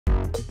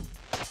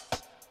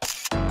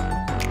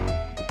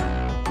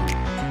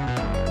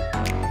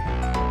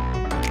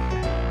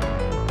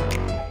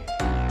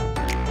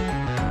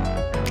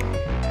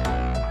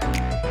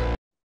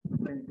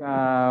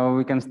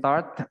We can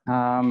start.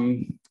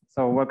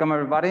 So welcome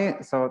everybody.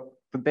 So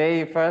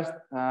today first,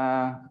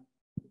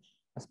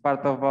 as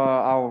part of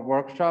our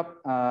workshop,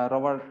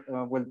 Robert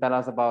will tell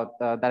us about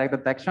direct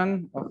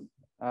detection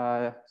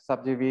of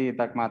sub-GeV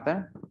dark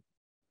matter.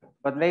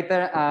 But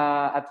later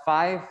at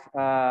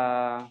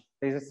 5,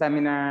 there's a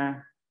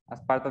seminar as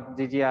part of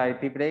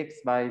GGI tea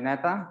breaks by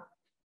Neta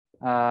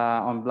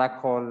on black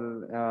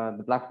hole,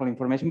 the black hole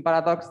information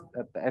paradox.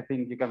 That I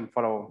think you can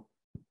follow.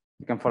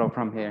 You can follow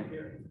from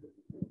here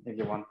if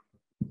you want.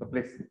 So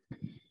please.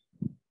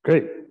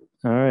 Great.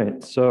 All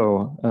right.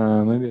 So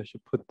maybe I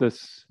should put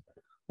this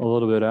a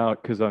little bit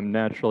out because I'm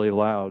naturally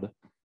loud.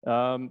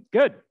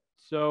 Good.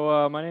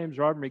 So my name is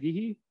Robert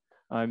McGehee.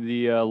 I'm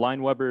the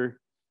Lineweber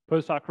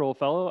postdoctoral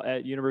fellow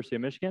at University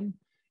of Michigan.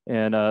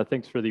 And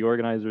thanks for the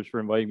organizers for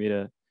inviting me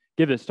to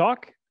give this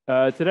talk.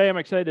 Today, I'm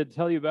excited to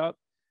tell you about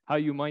how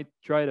you might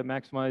try to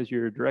maximize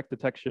your direct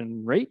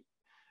detection rate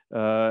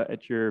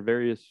at your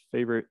various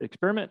favorite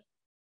experiment.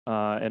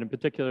 And in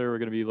particular, we're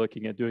going to be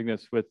looking at doing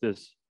this with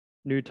this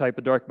new type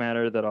of dark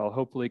matter that I'll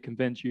hopefully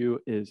convince you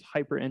is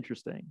hyper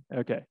interesting.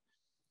 Okay.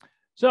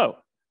 So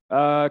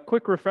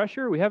quick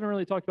refresher. We haven't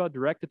really talked about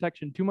direct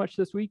detection too much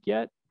this week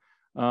yet.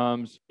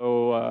 Let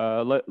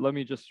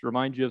me just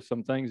remind you of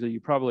some things that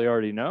you probably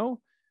already know.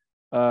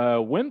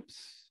 WIMPs,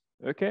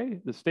 okay,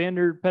 the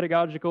standard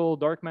pedagogical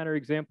dark matter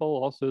example,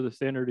 also the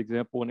standard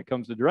example when it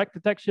comes to direct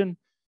detection.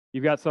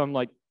 You've got some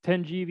like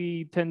 10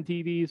 GeV, 10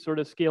 TeV sort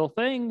of scale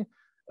thing,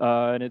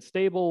 and it's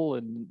stable,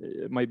 and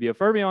it might be a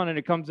fermion, and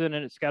it comes in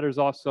and it scatters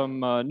off some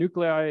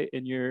nuclei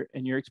in your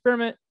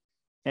experiment,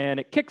 and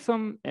it kicks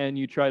them, and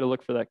you try to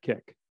look for that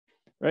kick,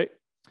 right?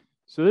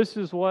 So this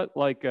is what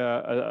like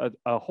a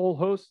whole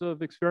host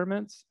of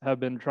experiments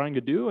have been trying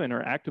to do and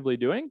are actively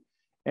doing.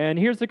 And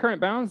here's the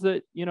current bounds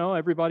that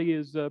everybody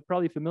is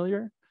probably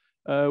familiar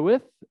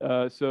with.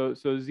 So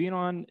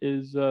xenon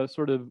is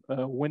sort of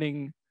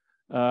winning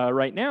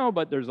right now,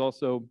 but there's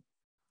also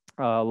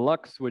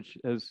Lux, which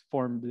has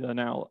formed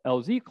now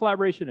LZ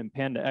collaboration, and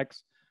Panda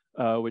X,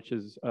 which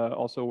is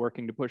also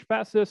working to push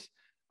past this.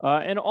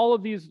 And all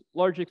of these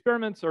large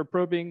experiments are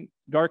probing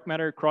dark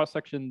matter cross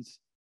sections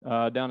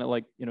down at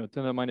like 10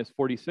 to the minus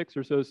 46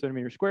 or so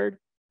centimeters squared.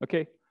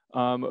 Okay,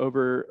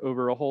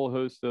 over a whole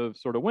host of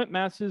sort of WIMP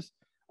masses.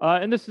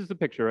 And this is the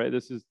picture, right?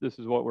 This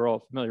is what we're all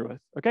familiar with.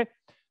 Okay,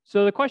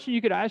 so the question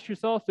you could ask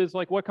yourself is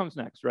like, what comes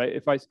next, right?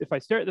 If I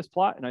stare at this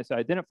plot and I say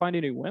I didn't find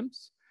any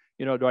WIMPs,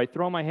 do I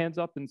throw my hands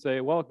up and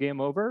say, well,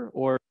 game over,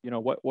 or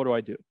what do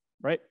I do,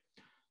 right?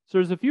 So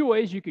there's a few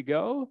ways you could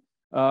go,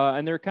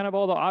 and they're kind of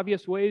all the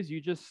obvious ways. You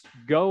just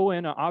go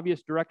in an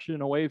obvious direction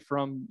away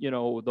from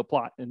the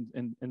plot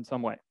in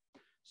some way.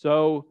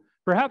 So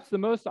perhaps the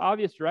most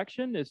obvious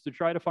direction is to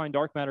try to find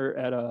dark matter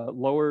at a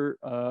lower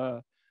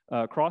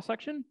cross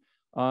section.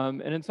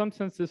 And in some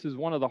sense, this is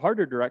one of the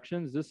harder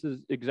directions. This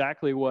is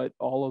exactly what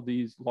all of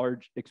these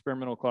large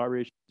experimental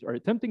collaborations are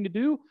attempting to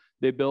do.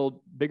 They build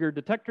bigger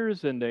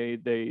detectors, and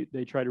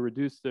they try to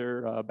reduce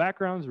their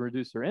backgrounds,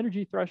 reduce their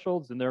energy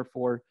thresholds, and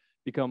therefore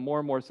become more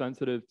and more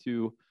sensitive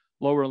to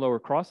lower and lower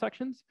cross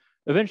sections.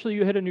 Eventually,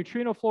 you hit a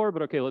neutrino floor,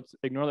 but okay, let's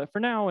ignore that for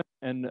now.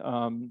 And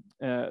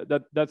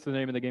that's the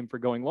name of the game for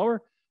going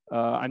lower.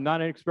 I'm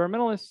not an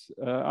experimentalist,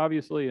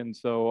 obviously, and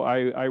so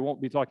I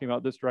won't be talking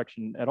about this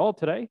direction at all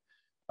today.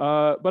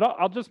 But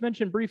I'll just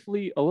mention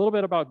briefly a little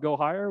bit about go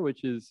higher,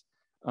 which is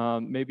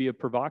maybe a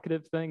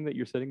provocative thing that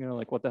you're sitting there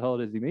like, what the hell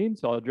does he mean?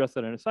 So I'll address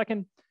that in a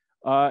second.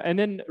 And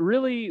then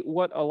really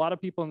what a lot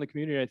of people in the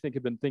community, I think,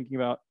 have been thinking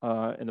about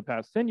in the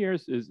past 10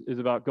 years is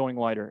about going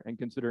lighter and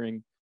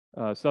considering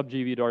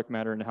sub-GeV dark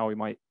matter and how we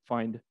might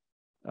find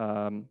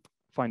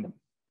them.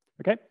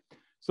 Okay,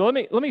 so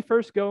let me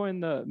first go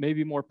in the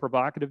maybe more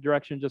provocative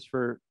direction just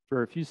for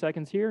a few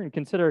seconds here and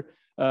consider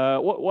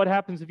what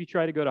happens if you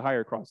try to go to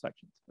higher cross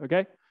sections.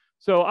 Okay,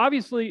 so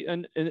obviously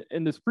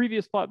in this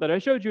previous plot that I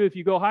showed you, if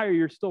you go higher,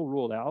 you're still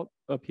ruled out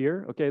up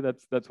here. Okay,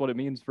 that's what it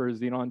means for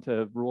xenon to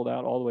have ruled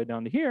out all the way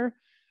down to here.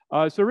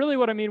 So really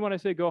what I mean when I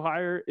say go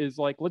higher is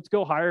like, let's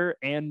go higher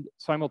and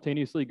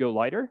simultaneously go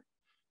lighter.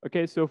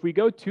 Okay, so if we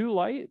go too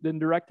light, then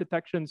direct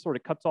detection sort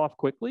of cuts off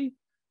quickly,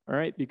 all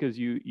right, because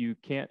you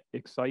can't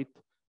excite,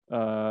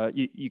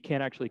 you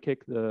can't actually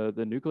kick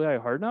the nuclei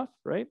hard enough,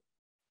 right?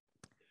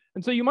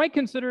 And so you might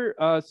consider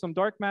some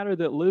dark matter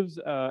that lives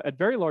at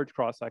very large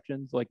cross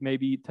sections, like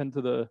maybe 10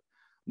 to the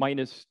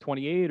minus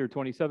 28 or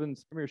 27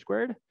 centimeters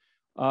squared.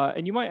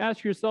 And you might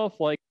ask yourself,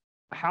 like,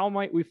 how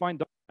might we find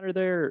dark matter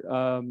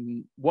there?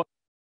 What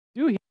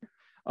do here?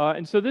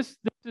 And so this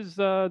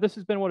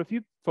has been what a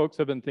few folks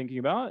have been thinking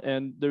about,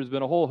 and there's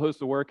been a whole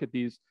host of work at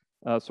these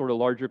sort of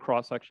larger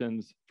cross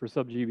sections for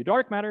sub-GeV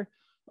dark matter.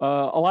 A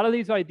lot of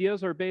these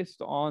ideas are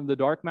based on the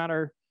dark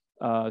matter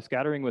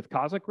scattering with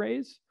cosmic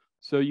rays.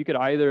 So you could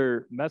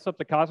either mess up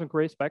the cosmic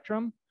ray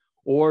spectrum,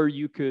 or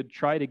you could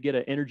try to get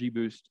an energy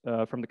boost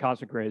from the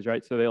cosmic rays,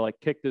 right? So they like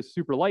kick this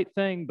super light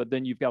thing, but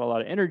then you've got a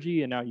lot of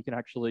energy, and now you can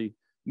actually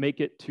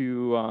make it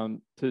to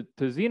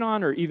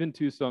xenon or even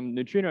to some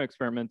neutrino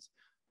experiments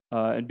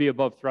and be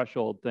above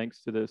threshold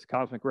thanks to this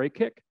cosmic ray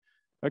kick.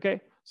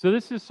 Okay, So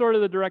this is sort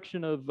of the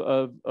direction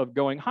of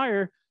going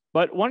higher.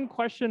 But one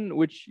question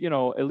which,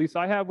 at least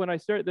I have when I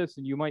start this,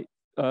 and you might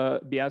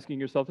be asking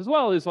yourself as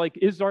well, is like,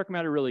 is dark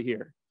matter really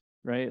here,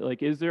 right?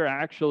 Like, is there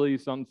actually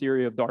some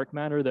theory of dark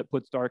matter that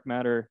puts dark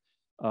matter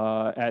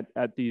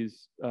at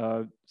these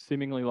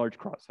seemingly large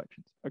cross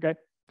sections? Okay,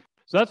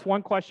 so that's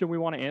one question we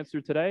want to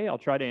answer today. I'll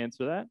try to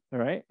answer that, all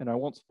right? And I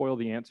won't spoil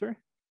the answer.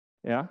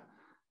 Yeah.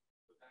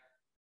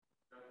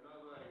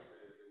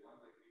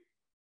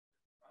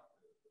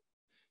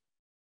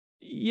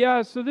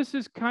 Yeah, so this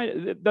is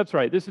that's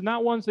right. This is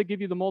not ones that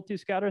give you the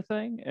multi-scatter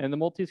thing. And the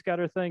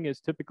multi-scatter thing is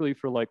typically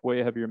for like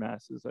way heavier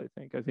masses, I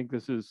think. I think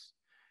this is,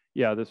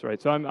 yeah, that's right.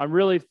 So I'm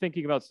really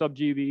thinking about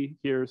sub-GeV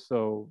here.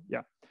 So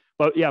yeah,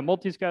 but yeah,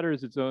 multi-scatter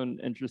is its own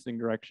interesting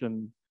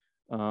direction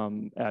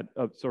at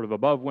sort of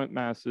above WIMP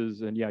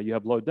masses. And yeah, you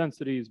have low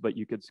densities, but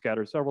you could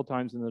scatter several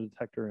times in the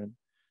detector. And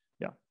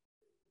yeah.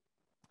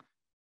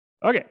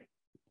 Okay,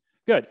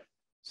 good.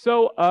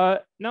 So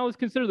now let's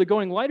consider the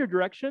going lighter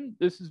direction.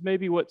 This is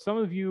maybe what some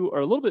of you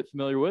are a little bit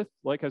familiar with.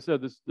 Like I said,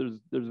 there's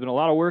been a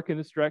lot of work in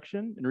this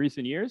direction in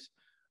recent years.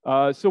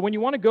 So when you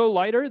want to go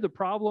lighter, the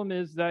problem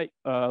is that,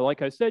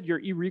 like I said, your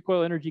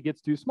E-recoil energy gets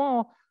too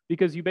small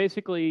because you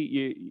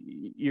basically,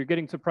 you're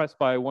getting suppressed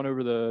by 1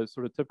 over the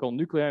sort of typical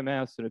nuclei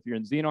mass. And if you're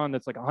in xenon,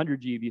 that's like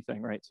 100 GeV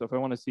thing, right? So if I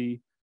want to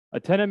see a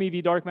 10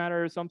 MeV dark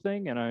matter or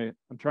something, and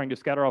I'm trying to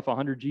scatter off a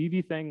 100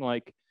 GeV thing,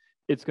 like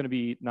it's going to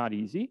be not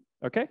easy,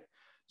 okay?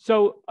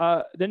 So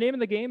the name of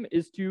the game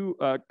is to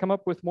come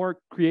up with more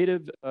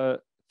creative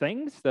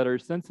things that are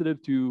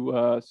sensitive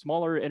to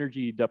smaller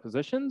energy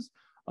depositions,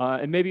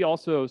 and maybe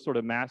also sort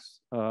of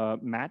mass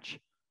match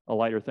a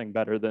lighter thing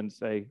better than,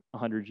 say,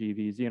 100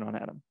 GeV xenon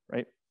atom,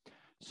 right?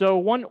 So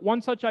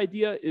one such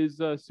idea is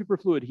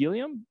superfluid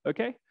helium,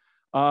 okay?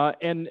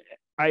 And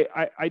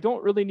I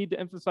don't really need to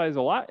emphasize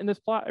a lot in this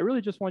plot. I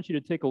really just want you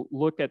to take a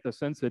look at the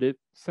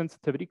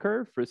sensitivity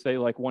curve for, say,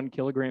 like 1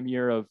 kilogram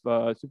year of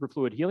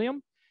superfluid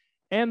helium.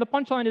 And the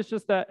punchline is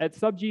just that at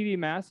sub-GeV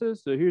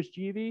masses, so here's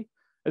GeV,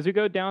 as we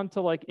go down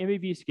to like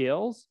MeV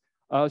scales,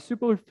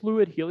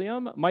 superfluid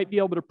helium might be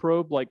able to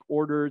probe like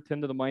order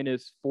 10 to the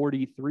minus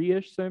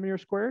 43-ish centimeter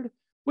squared,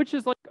 which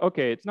is like,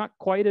 okay, it's not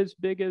quite as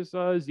big as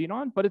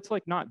xenon, but it's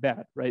like not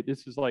bad, right?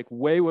 This is like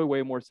way, way,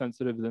 way more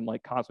sensitive than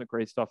like cosmic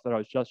ray stuff that I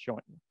was just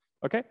showing you,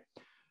 okay?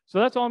 So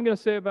that's all I'm gonna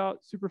say about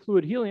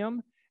superfluid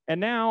helium. And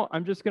now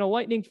I'm just going to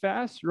lightning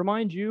fast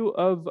remind you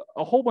of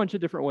a whole bunch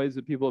of different ways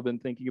that people have been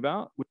thinking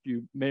about, which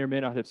you may or may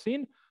not have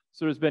seen.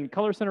 So there's been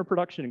color center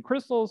production in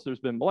crystals. There's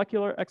been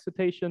molecular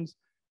excitations.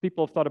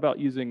 People have thought about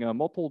using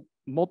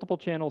multiple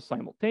channels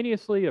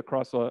simultaneously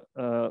across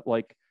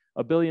like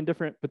a billion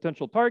different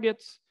potential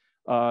targets.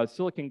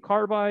 Silicon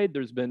carbide,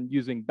 there's been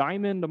using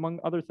diamond, among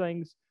other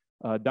things.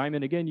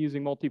 Diamond, again,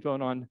 using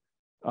multiphonon.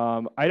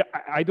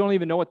 I don't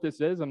even know what this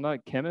is. I'm not a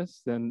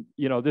chemist, and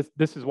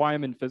this is why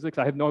I'm in physics.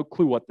 I have no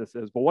clue what this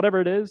is, but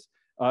whatever it is,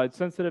 it's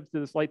sensitive to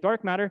this light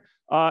dark matter,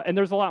 and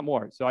there's a lot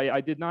more. So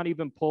I did not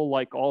even pull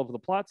like all of the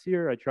plots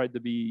here. I tried to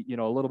be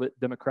a little bit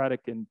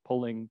democratic in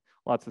pulling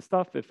lots of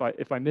stuff.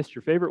 If I missed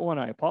your favorite one,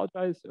 I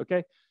apologize.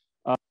 Okay,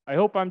 I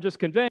hope I'm just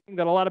conveying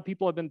that a lot of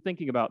people have been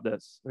thinking about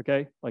this.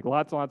 Okay, like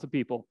lots and lots of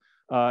people.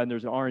 And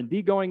there's an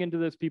R&D going into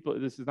this.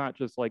 This is not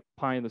just like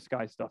pie in the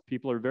sky stuff.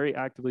 People are very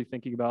actively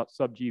thinking about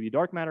sub-GeV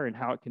dark matter and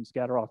how it can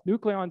scatter off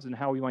nucleons and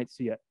how we might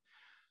see it.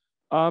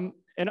 An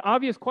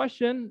obvious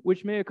question,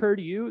 which may occur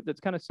to you, that's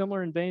kind of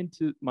similar in vein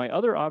to my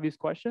other obvious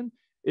question,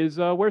 is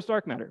where's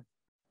dark matter?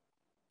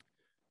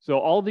 So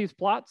all of these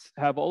plots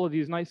have all of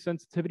these nice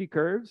sensitivity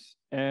curves,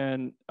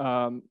 and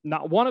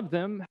not one of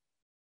them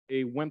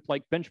a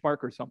WIMP-like benchmark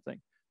or something.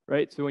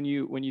 Right, so when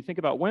you think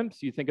about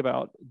WIMPs, you think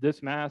about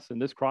this mass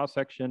and this cross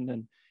section,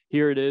 and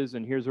here it is,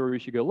 and here's where we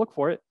should go look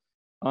for it.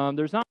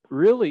 There's not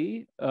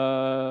really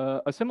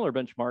a similar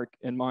benchmark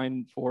in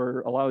mind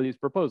for a lot of these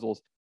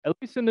proposals, at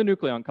least in the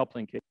nucleon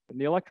coupling case. In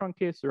the electron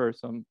case, there are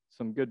some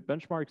good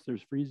benchmarks.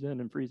 There's freeze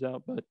in and freeze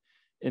out, but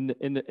in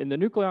the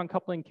nucleon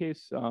coupling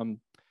case,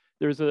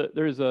 there's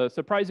a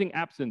surprising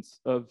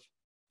absence of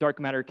dark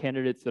matter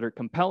candidates that are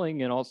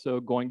compelling and also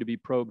going to be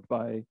probed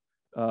by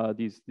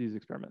these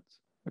experiments.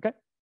 Okay.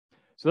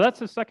 So that's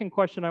the second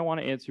question I want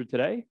to answer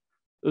today.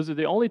 Those are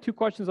the only 2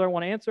 questions I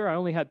want to answer. I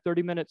only had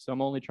 30 minutes, so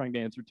I'm only trying to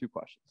answer 2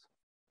 questions.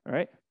 All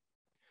right.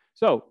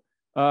 So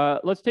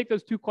let's take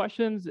those 2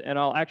 questions, and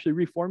I'll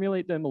actually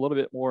reformulate them a little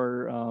bit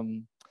more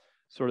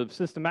sort of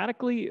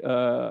systematically.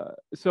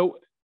 So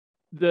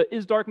the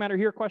is dark matter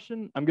here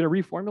question, I'm going to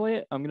reformulate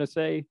it. I'm going to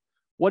say,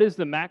 what is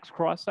the max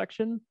cross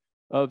section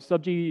of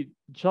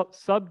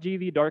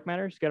sub-GeV dark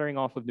matter scattering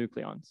off of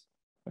nucleons?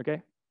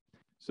 Okay.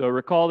 So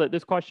recall that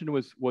this question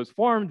was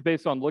formed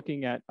based on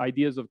looking at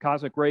ideas of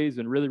cosmic rays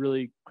and really,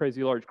 really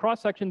crazy large cross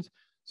sections.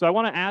 So I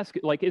want to ask,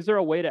 like, is there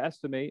a way to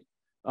estimate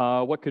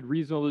what could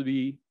reasonably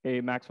be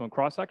a maximum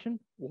cross section?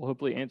 We'll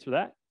hopefully answer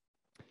that.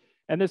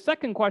 And the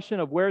second question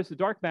of where is the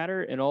dark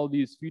matter in all of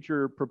these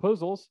future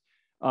proposals,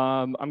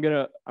 I'm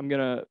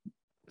gonna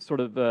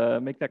sort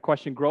of make that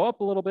question grow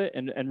up a little bit,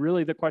 and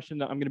really the question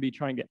that I'm going to be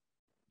trying to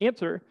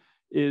answer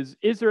is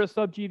there a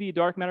sub-GeV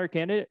dark matter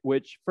candidate,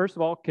 which first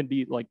of all can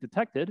be like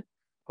detected,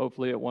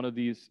 hopefully at one of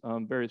these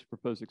various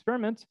proposed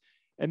experiments.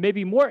 And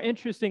maybe more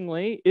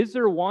interestingly, is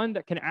there one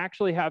that can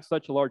actually have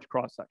such a large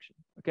cross section?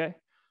 Okay,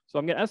 so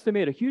I'm going to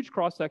estimate a huge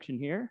cross section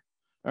here.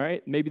 All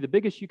right, maybe the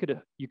biggest you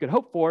could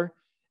hope for,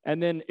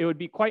 and then it would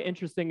be quite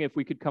interesting if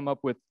we could come up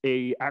with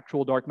a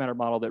actual dark matter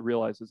model that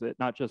realizes it,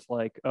 not just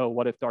like, oh,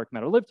 what if dark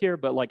matter lived here,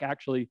 but like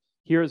actually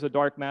here's a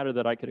dark matter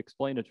that I could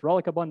explain its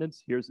relic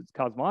abundance. Here's its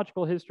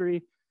cosmological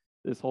history.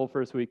 This whole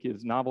first week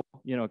is novel,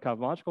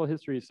 cosmological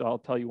history. So I'll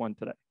tell you one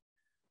today.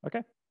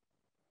 Okay,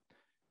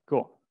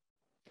 cool.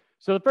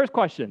 So the first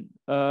question,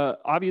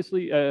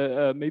 obviously,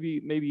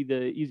 maybe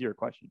the easier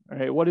question. All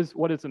right, what is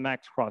the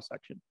max cross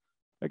section?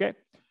 Okay,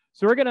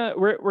 so we're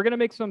gonna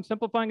make some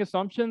simplifying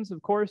assumptions,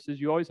 of course, as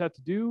you always have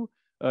to do.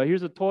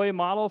 Here's a toy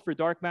model for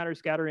dark matter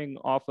scattering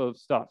off of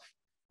stuff,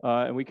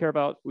 and we care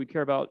about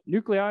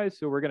nuclei,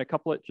 so we're gonna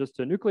couple it just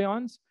to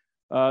nucleons.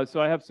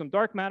 So I have some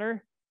dark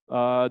matter.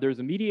 There's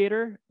a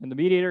mediator, and the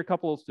mediator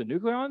couples to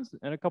nucleons,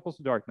 and it couples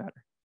to dark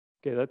matter.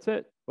 Okay, that's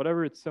it.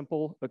 Whatever, it's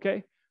simple.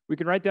 Okay. We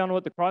can write down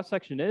what the cross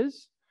section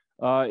is.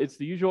 It's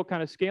the usual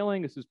kind of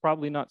scaling. This is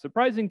probably not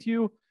surprising to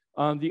you.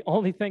 The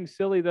only thing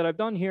silly that I've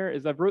done here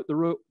is I've wrote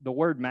the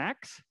word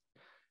max.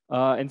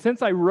 And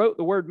since I wrote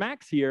the word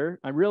max here,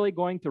 I'm really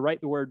going to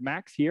write the word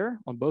max here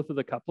on both of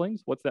the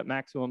couplings. What's that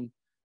maximum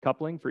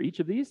coupling for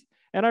each of these?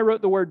 And I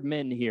wrote the word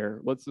min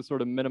here. What's the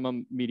sort of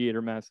minimum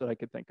mediator mass that I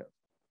could think of?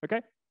 Okay.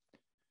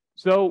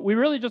 So we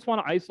really just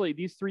want to isolate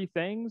these three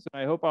things.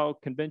 And I hope I'll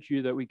convince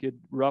you that we could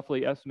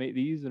roughly estimate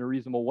these in a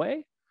reasonable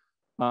way.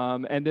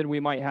 And then we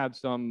might have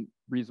some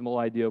reasonable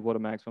idea of what a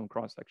maximum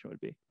cross section would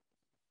be.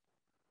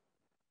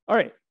 All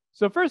right,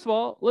 so first of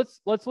all, let's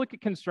look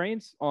at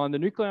constraints on the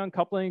nucleon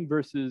coupling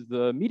versus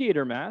the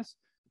mediator mass.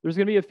 There's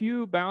going to be a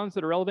few bounds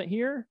that are relevant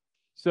here.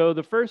 So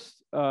the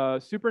first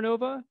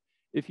supernova,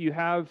 if you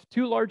have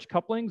two large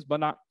couplings,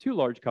 but not too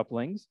large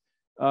couplings,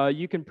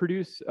 you can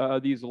produce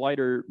these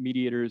lighter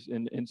mediators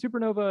in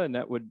supernova, and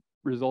that would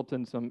result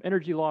in some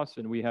energy loss.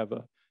 And we have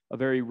a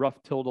very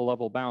rough tilde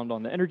level bound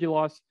on the energy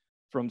loss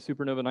from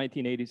supernova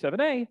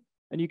 1987A,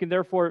 and you can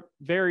therefore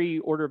vary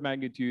order of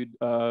magnitude,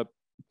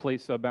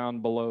 place a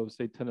bound below,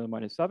 say, 10 to the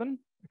minus 7,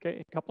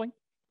 okay, coupling.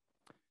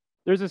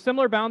 There's a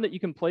similar bound that you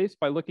can place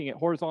by looking at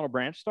horizontal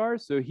branch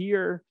stars. So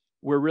here,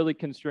 we're really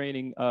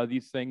constraining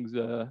these things.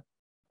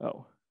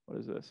 Oh, what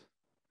is this?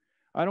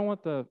 I don't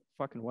want the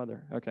fucking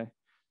weather. Okay,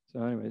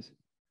 so anyways,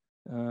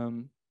 I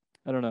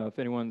don't know if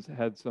anyone's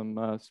had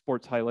some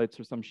sports highlights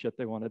or some shit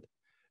they wanted.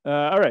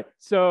 All right,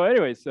 so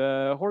anyways,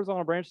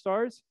 horizontal branch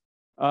stars.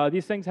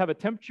 These things have a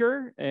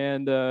temperature,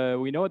 and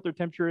we know what their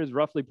temperature is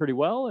roughly pretty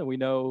well, and we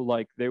know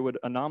like they would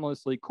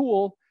anomalously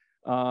cool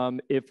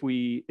if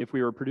we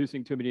were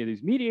producing too many of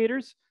these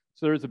mediators.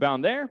 So there's a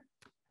bound there,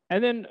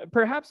 and then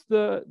perhaps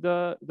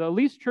the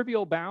least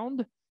trivial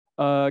bound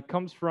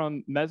comes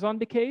from meson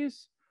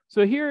decays.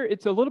 So here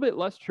it's a little bit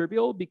less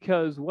trivial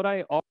because what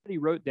I already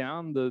wrote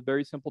down, the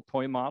very simple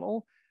toy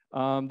model,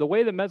 the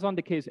way the meson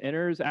decays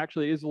enters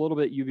actually is a little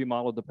bit UV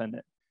model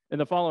dependent. In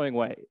the following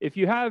way. If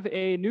you have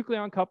a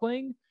nucleon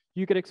coupling,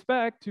 you could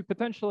expect to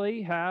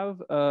potentially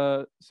have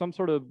some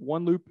sort of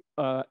one loop,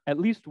 at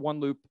least one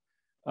loop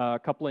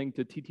coupling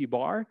to TT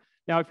bar.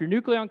 Now, if your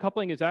nucleon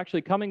coupling is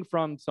actually coming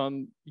from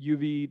some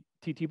UV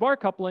TT bar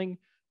coupling,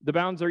 the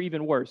bounds are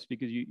even worse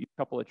because you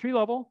couple at tree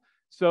level.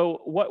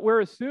 So what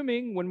we're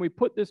assuming when we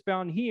put this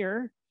bound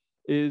here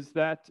is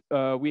that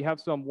we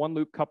have some one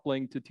loop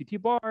coupling to TT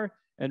bar.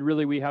 And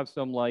really, we have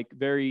some like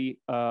very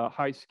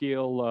high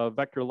scale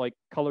vector-like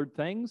colored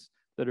things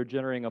that are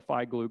generating a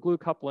phi glue-glue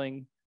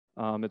coupling.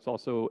 It's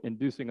also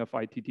inducing a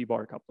phi TT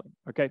bar coupling.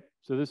 Okay,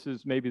 so this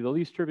is maybe the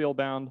least trivial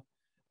bound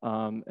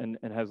and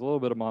has a little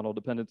bit of model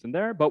dependence in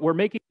there, but we're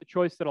making the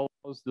choice that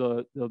allows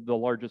the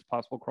largest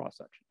possible cross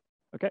section.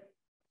 Okay,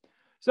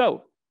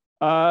 so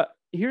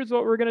here's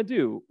what we're going to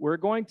do. We're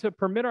going to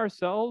permit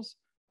ourselves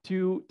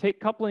to take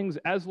couplings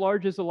as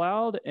large as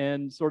allowed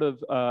and sort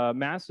of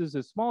masses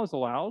as small as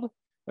allowed.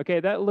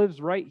 Okay, that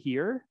lives right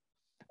here.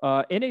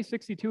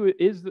 NA62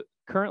 is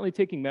currently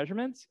taking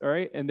measurements, all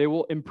right, and they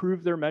will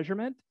improve their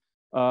measurement.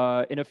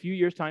 In a few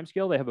years time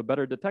scale, they have a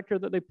better detector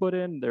that they put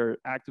in. They're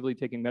actively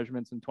taking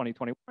measurements in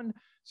 2021.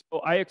 So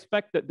I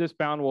expect that this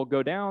bound will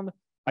go down.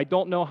 I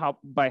don't know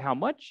by how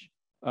much.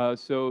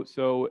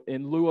 So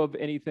in lieu of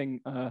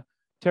anything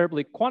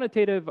terribly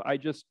quantitative, I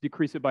just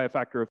decrease it by a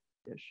factor of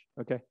ish.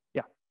 Okay,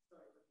 yeah.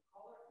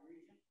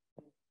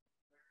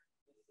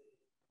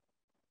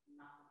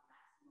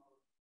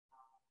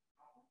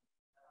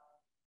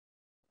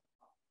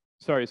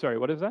 Sorry,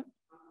 what is that?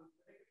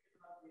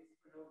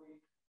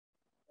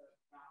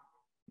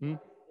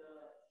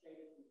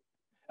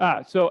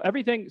 So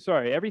everything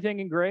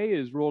in gray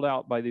is ruled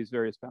out by these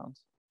various bounds.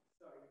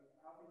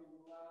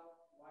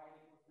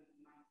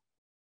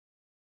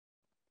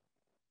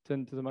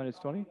 10 to the minus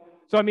 20.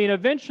 So I mean,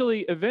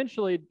 eventually,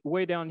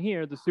 way down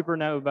here, the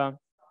supernova bound.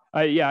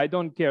 Yeah, I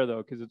don't care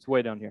though, because it's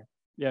way down here.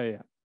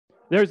 Yeah.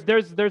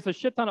 There's a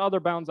shit ton of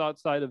other bounds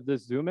outside of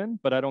this zoom in,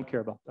 but I don't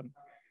care about them.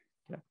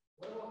 Yeah.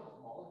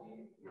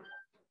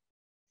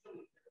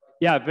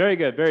 Yeah, very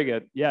good, very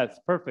good. Yes,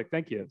 perfect,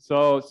 thank you.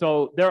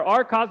 So there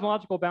are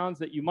cosmological bounds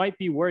that you might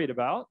be worried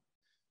about.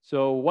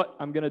 So what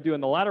I'm gonna do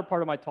in the latter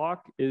part of my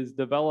talk is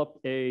develop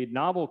a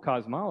novel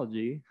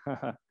cosmology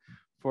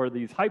for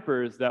these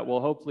hypers that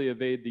will hopefully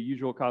evade the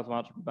usual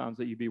cosmological bounds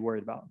that you'd be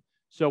worried about.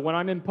 So when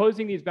I'm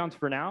imposing these bounds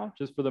for now,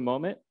 just for the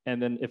moment,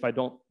 and then if I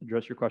don't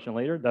address your question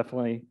later,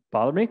 definitely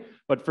bother me.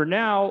 But for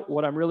now,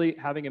 what I'm really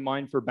having in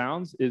mind for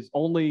bounds is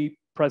only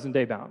present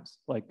day bounds,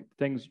 like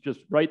things just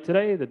right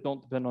today that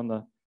don't depend on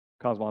the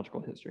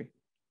cosmological history.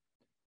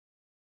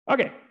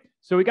 Okay,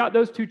 so we got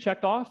those two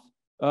checked off.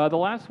 The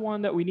last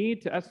one that we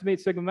need to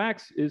estimate sigma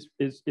max is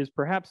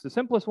perhaps the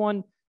simplest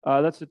one.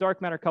 That's the dark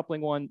matter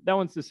coupling one. That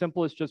one's the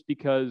simplest just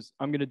because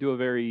I'm going to do a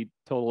very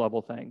total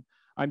level thing.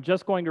 I'm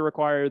just going to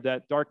require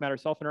that dark matter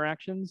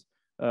self-interactions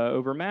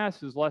over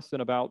mass is less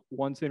than about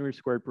 1 centimeter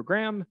squared per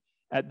gram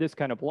at this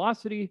kind of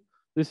velocity.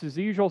 This is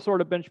the usual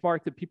sort of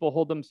benchmark that people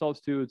hold themselves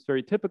to. It's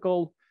very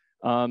typical.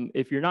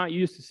 If you're not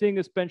used to seeing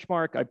this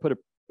benchmark, I put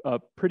a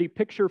pretty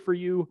picture for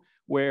you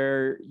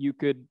where you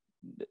could,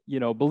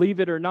 believe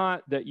it or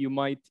not, that you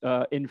might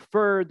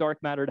infer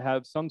dark matter to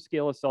have some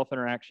scale of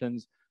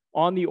self-interactions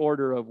on the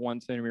order of 1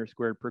 centimeter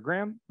squared per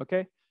gram,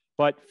 okay?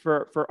 But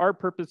for our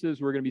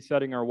purposes, we're going to be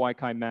setting our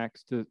y-chi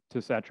max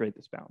to saturate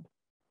this bound.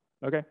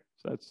 Okay,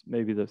 so that's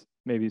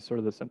maybe sort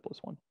of the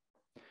simplest one.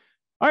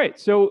 All right,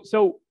 so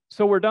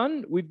we're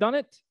done. We've done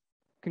it.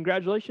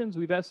 Congratulations,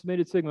 we've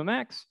estimated sigma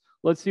max.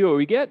 Let's see what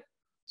we get.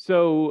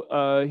 So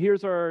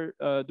here's our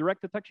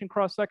direct detection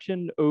cross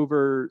section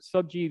over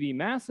sub GeV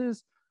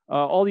masses.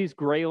 All these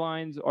gray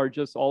lines are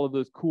just all of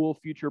those cool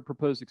future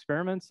proposed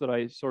experiments that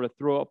I sort of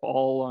throw up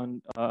all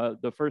on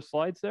the first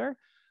slides there.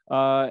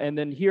 And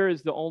then here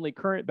is the only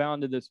current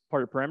bound in this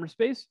part of parameter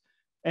space.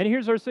 And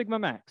here's our sigma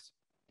max.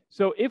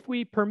 So if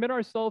we permit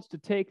ourselves to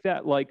take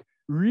that like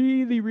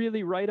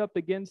really right up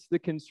against the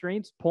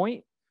constraints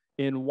point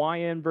in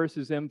yn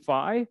versus m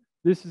phi,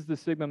 this is the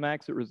sigma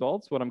max that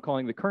results, what I'm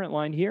calling the current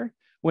line here.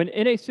 When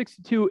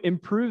NA62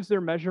 improves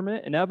their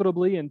measurement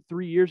inevitably in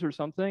 3 years or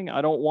something,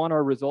 I don't want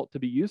our result to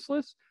be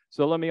useless.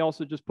 So let me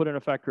also just put in a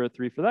factor of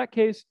 3 for that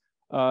case.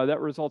 That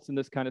results in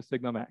this kind of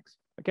sigma max,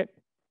 okay?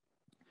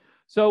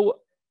 So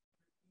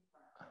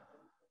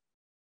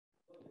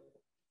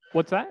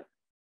what's that?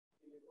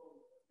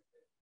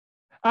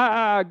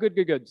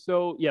 Good.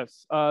 So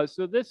yes,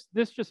 so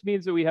this just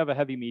means that we have a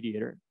heavy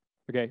mediator.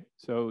 Okay,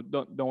 so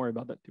don't worry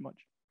about that too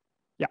much.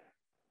 Yeah.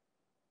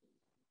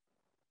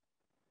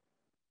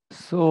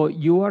 So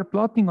you are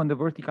plotting on the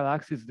vertical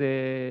axis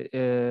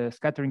the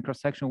scattering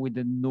cross section with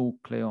the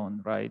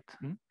nucleon, right?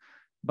 Mm-hmm.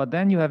 But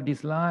then you have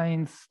these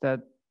lines that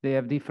they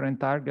have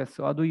different targets.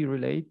 So how do you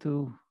relate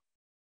to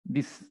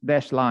these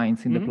dashed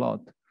lines in the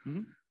plot?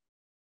 Mm-hmm.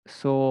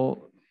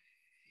 So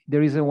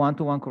there is a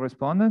one-to-one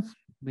correspondence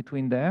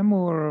between them,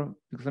 or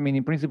because I mean,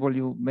 in principle,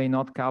 you may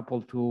not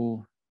couple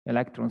to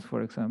electrons,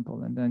 for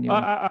example, and then you.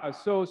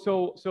 So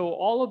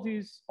all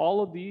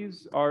of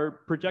these are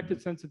projected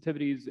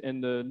sensitivities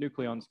in the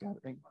nucleon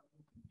scattering.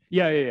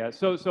 Yeah.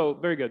 So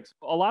very good.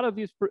 A lot of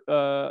these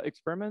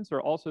experiments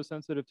are also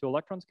sensitive to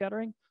electron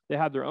scattering. They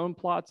have their own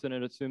plots, and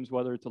it assumes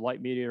whether it's a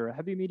light mediator or a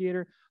heavy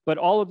mediator. But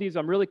all of these,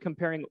 I'm really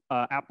comparing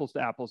apples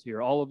to apples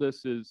here. All of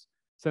this is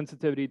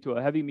sensitivity to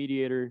a heavy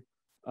mediator.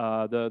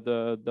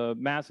 The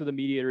mass of the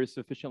mediator is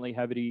sufficiently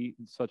heavy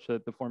such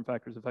that the form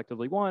factor is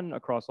effectively 1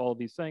 across all of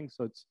these things.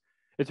 So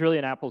it's really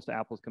an apples to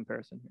apples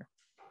comparison here.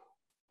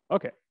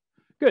 Okay,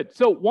 good.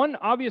 So one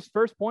obvious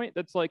first point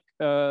that's like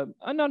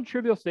a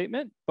non-trivial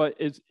statement, but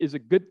is a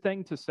good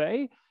thing to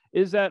say,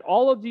 is that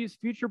all of these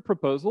future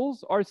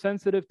proposals are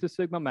sensitive to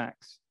sigma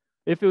max.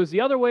 If it was the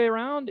other way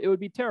around, it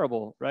would be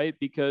terrible, right?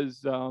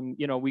 Because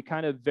we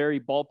kind of very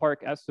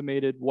ballpark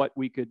estimated what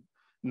we could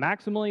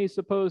maximally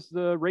suppose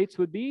the rates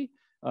would be.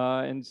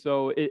 And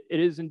so it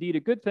is indeed a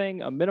good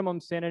thing, a minimum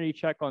sanity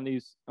check on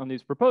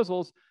these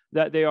proposals,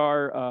 that they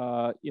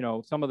are,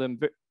 some of them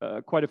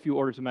quite a few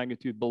orders of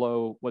magnitude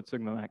below what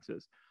sigma max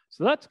is.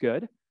 So that's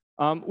good.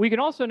 We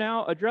can also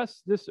now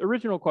address this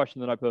original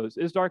question that I posed.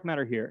 Is dark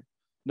matter here?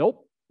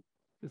 Nope,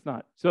 it's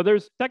not. So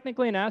there's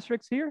technically an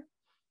asterisk here.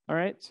 All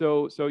right,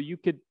 so you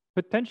could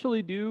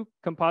potentially do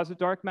composite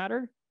dark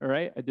matter. All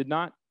right, I did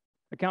not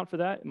account for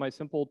that in my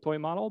simple toy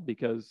model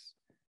because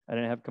I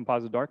didn't have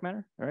composite dark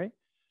matter. All right.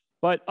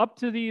 But up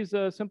to these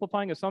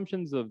simplifying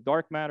assumptions of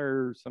dark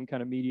matter, some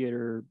kind of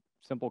mediator,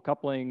 simple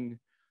coupling,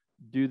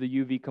 do the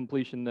UV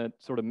completion that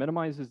sort of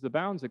minimizes the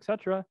bounds,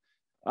 etc.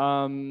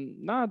 Dark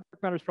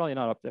matter is probably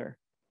not up there.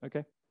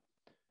 Okay,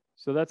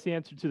 so that's the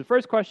answer to the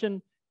first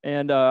question,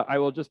 and I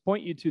will just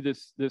point you to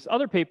this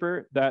other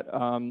paper that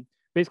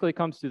basically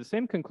comes to the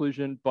same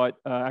conclusion, but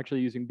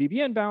actually using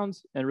BBN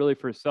bounds, and really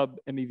for sub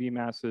MeV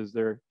masses,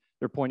 they're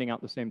pointing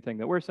out the same thing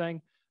that we're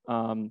saying.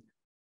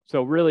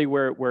 So really,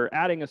 we're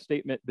adding a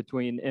statement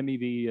between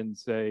MeV and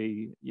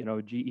say,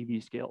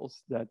 GeV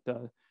scales that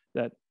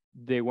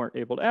they weren't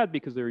able to add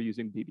because they were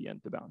using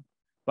BBN to bound.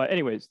 But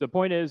anyways, the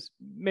point is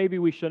maybe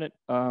we shouldn't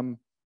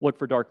look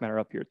for dark matter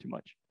up here too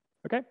much.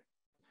 Okay,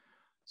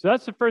 so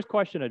that's the first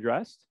question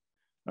addressed.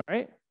 All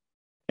right,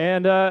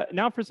 And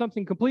now for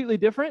something completely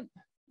different,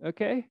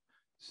 okay?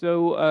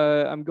 So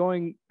I'm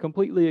going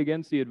completely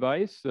against the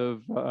advice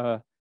of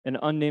an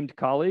unnamed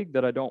colleague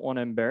that I don't want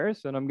to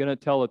embarrass, and I'm going to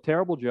tell a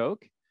terrible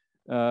joke.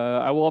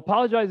 I will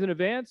apologize in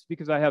advance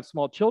because I have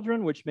small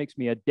children, which makes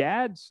me a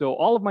dad. So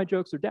all of my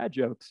jokes are dad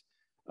jokes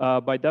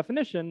by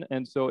definition.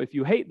 And so if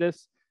you hate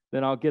this,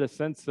 then I'll get a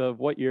sense of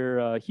what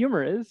your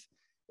humor is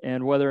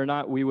and whether or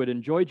not we would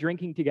enjoy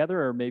drinking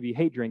together or maybe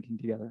hate drinking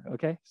together.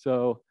 Okay,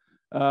 so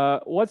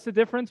what's the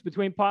difference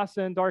between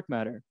pasta and dark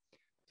matter?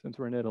 Since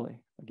we're in Italy,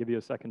 I'll give you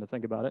a second to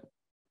think about it.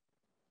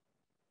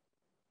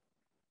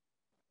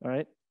 All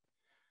right.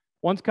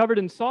 One's covered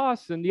in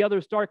sauce and the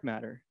other's dark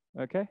matter.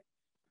 Okay.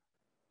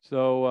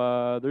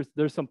 So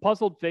there's some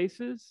puzzled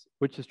faces,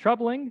 which is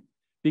troubling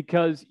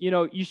because, you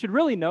know, you should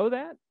really know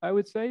that, I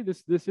would say.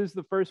 This is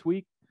the first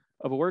week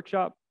of a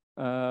workshop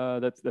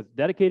that's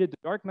dedicated to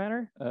dark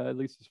matter, at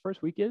least this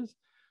first week is.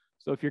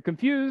 So if you're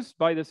confused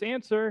by this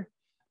answer,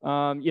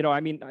 you know,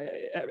 I mean,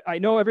 I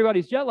know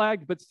everybody's jet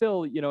lagged, but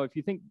still, you know, if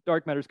you think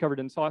dark matter is covered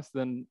in sauce,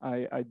 then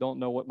I don't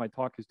know what my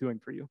talk is doing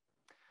for you.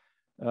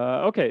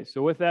 Okay,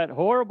 so with that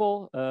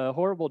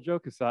horrible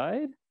joke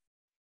aside,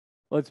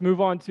 let's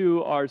move on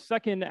to our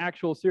second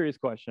actual serious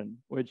question,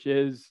 which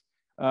is,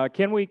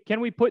 can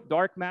we put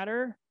dark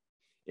matter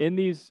in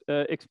these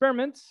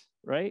experiments,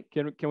 right?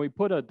 Can we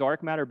put a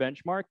dark matter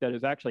benchmark that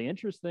is actually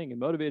interesting and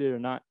motivated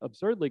and not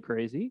absurdly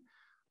crazy?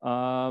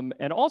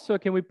 And also,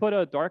 can we put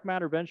a dark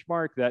matter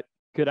benchmark that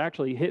could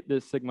actually hit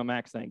this sigma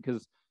max thing?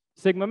 Because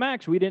sigma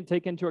max, we didn't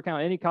take into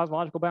account any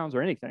cosmological bounds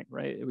or anything,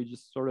 right? We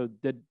just sort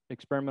of did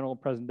experimental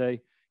present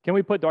day. Can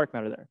we put dark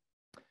matter there?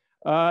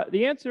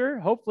 The answer,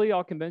 hopefully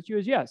I'll convince you,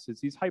 is yes. It's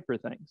these hyper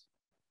things,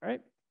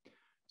 right?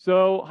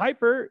 So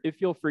hyper,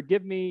 if you'll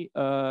forgive me,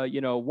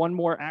 you know, one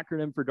more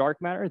acronym for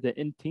dark matter, the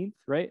NTth,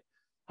 right?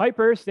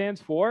 Hyper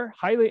stands for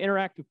highly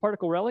interactive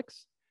particle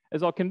relics.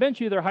 As I'll convince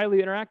you, they're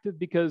highly interactive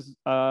because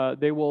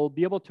they will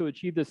be able to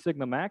achieve this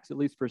sigma max, at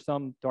least for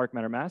some dark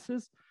matter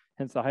masses,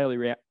 hence the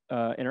highly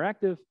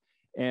interactive.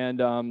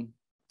 And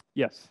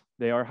yes,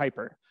 they are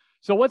hyper.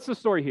 So what's the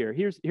story here?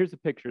 Here's a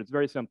picture. It's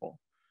very simple.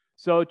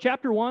 So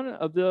chapter 1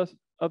 of the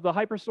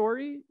hyper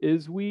story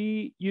is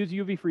we use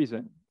UV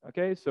freezing.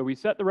 Okay, so we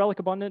set the relic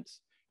abundance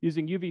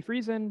using UV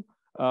freezing.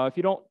 If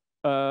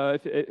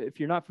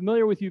you're not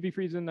familiar with UV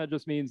freezing, that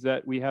just means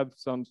that we have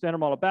some standard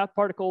model bath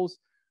particles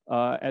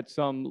at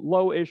some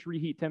low-ish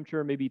reheat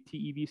temperature, maybe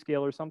TeV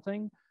scale or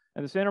something.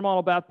 And the standard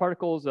model bath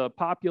particles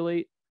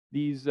populate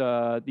these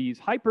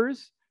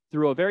hypers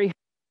through a very heavy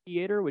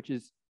radiator, which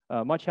is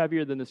much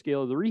heavier than the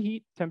scale of the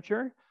reheat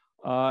temperature.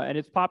 And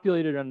it's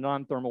populated in a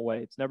non-thermal way.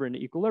 It's never in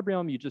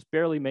equilibrium. You just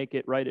barely make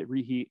it right at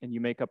reheat, and you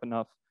make up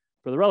enough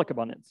for the relic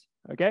abundance,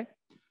 okay?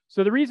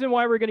 So the reason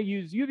why we're going to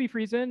use UV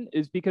freezing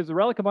is because the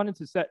relic abundance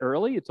is set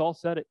early. It's all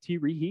set at T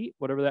reheat,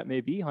 whatever that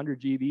may be,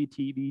 100 GeV,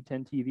 TeV,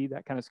 10 TeV,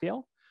 that kind of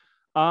scale.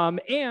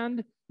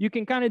 And you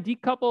can kind of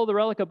decouple the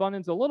relic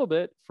abundance a little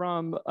bit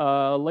from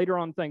later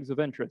on things of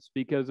interest,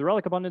 because the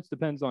relic abundance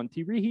depends on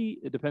T reheat.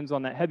 It depends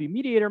on that heavy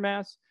mediator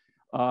mass.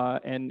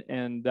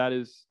 And that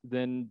is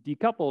then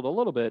decoupled a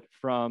little bit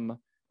from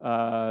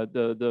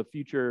the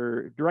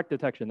future direct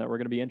detection that we're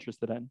going to be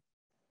interested in.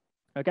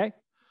 Okay.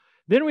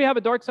 Then we have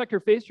a dark sector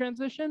phase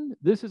transition.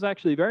 This is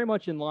actually very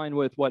much in line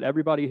with what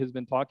everybody has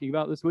been talking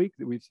about this week.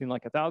 We've seen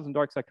like 1,000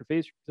 dark sector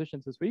phase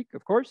transitions this week,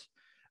 of course.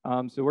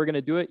 So we're going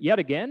to do it yet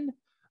again.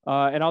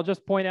 And I'll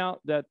just point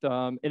out that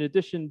in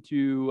addition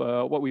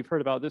to what we've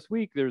heard about this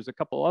week, there's a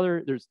couple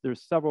other,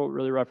 there's several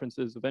really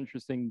references of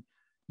interesting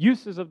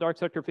uses of dark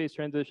sector phase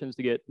transitions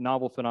to get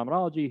novel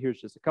phenomenology.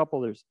 Here's just a couple.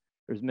 There's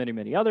many,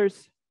 many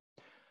others.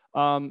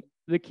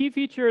 The key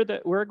feature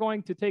that we're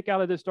going to take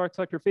out of this dark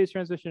sector phase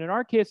transition in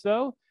our case,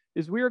 though,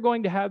 is we are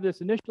going to have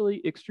this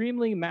initially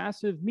extremely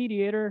massive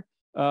mediator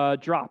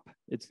drop.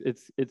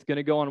 It's going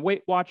to go on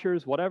Weight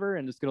Watchers, whatever,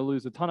 and it's going to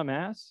lose a ton of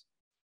mass.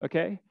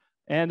 Okay.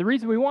 And the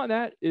reason we want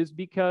that is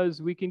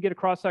because we can get a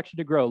cross section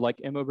to grow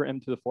like m over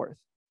m to the 4th.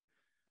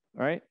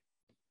 All right.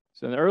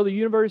 So in the early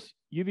universe,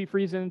 UV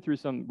freezing through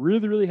some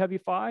really, really heavy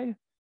phi.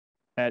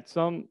 At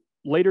some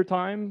later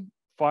time,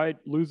 phi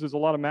loses a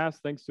lot of mass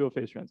thanks to a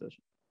phase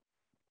transition.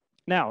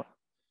 Now,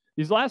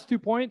 these last 2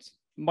 points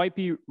might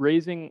be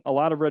raising a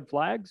lot of red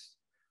flags,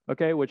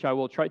 okay, which I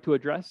will try to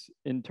address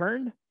in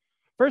turn.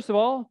 First of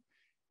all,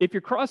 if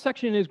your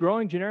cross-section is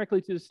growing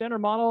generically to the standard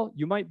model,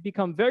 you might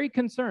become very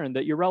concerned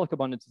that your relic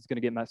abundance is going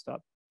to get messed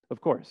up, of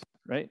course,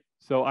 right?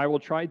 So I will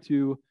try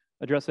to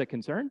address that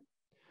concern.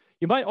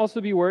 You might also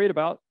be worried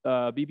about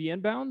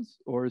BBN bounds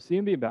or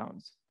CMB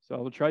bounds. So I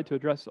will try to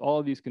address all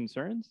of these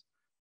concerns.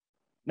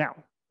 Now,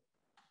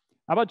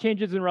 how about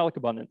changes in relic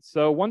abundance?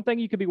 So one thing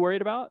you could be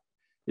worried about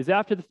is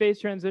after the phase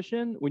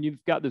transition, when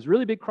you've got this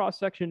really big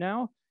cross-section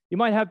now, you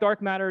might have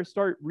dark matter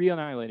start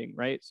re-annihilating,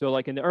 right? So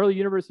like in the early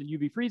universe in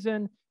UV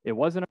freezing, it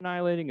wasn't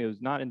annihilating. It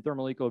was not in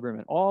thermal equilibrium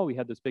at all. We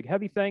had this big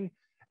heavy thing.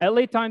 At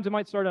late times, it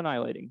might start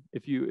annihilating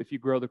if you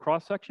grow the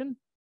cross-section.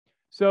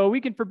 So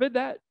we can forbid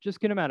that just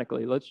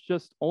kinematically. Let's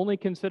just only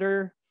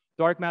consider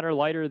dark matter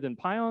lighter than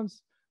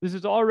pions. This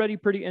is already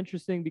pretty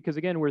interesting because,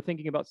 again, we're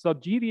thinking about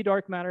sub-GeV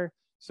dark matter.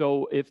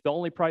 So if the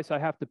only price I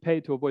have to pay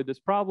to avoid this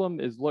problem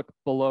is look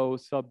below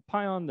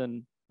sub-pion,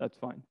 then that's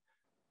fine.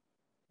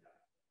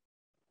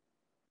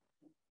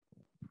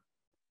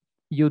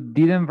 You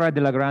didn't write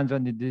the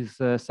Lagrangian in this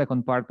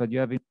second part, but you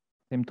have the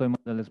same toy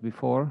model as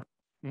before.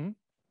 Mm-hmm.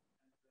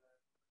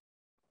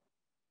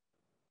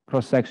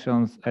 Cross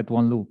sections at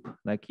one loop.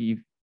 Like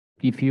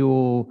if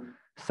you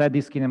set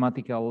this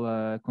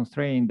kinematical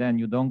constraint, then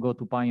you don't go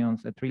to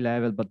pions at 3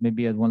 level, but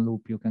maybe at one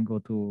loop you can go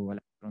to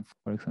electrons,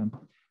 for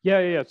example.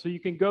 Yeah. So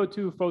you can go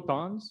to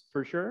photons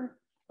for sure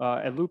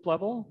at loop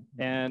level,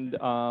 and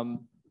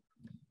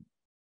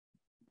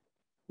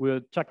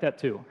we'll check that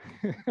too.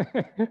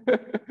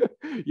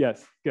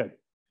 Yes, good.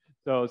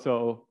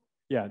 So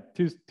yeah,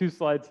 two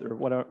slides or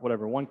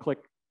whatever, one click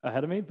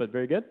ahead of me, but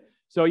very good.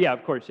 So yeah,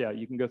 of course, yeah,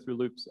 you can go through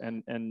loops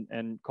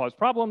and cause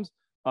problems.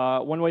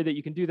 One way that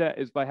you can do that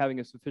is by having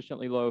a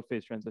sufficiently low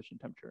phase transition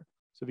temperature.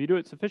 So if you do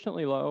it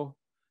sufficiently low,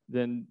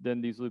 then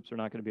these loops are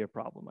not going to be a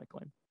problem, I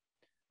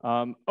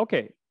claim.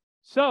 Okay,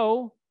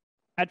 so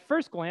at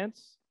first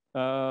glance,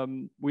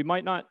 we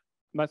might not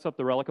mess up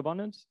the relic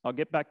abundance. I'll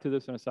get back to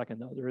this in a second,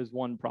 though. There is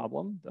one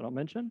problem that I'll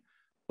mention.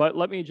 But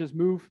let me just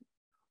move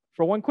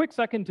for one quick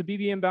second to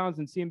BBM bounds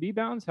and CMB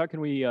bounds. How can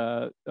we be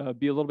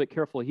a little bit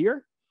careful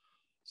here?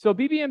 So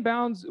BBM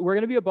bounds, we're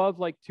going to be above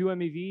like 2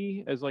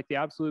 MeV as like the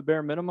absolute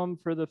bare minimum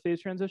for the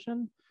phase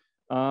transition.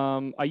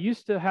 I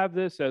used to have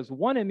this as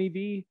 1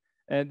 MeV,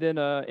 and then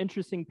an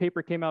interesting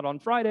paper came out on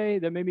Friday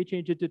that made me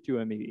change it to 2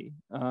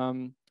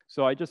 MeV.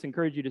 So I just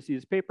encourage you to see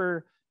this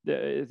paper.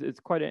 It's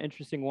quite an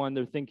interesting one.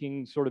 They're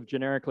thinking sort of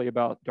generically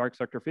about dark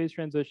sector phase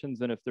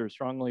transitions and if they're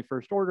strongly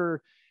first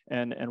order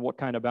and what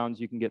kind of bounds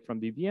you can get from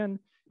BBN.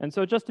 And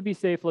so just to be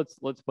safe,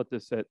 let's put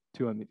this at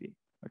 2 MeV,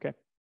 okay?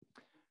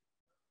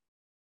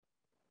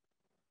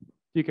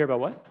 Do you care about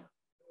what?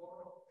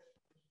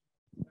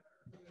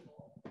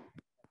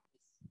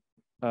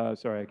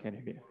 Sorry, I can't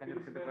hear you. Can you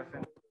repeat the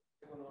question?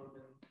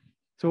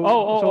 So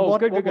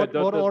good.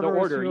 The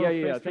order.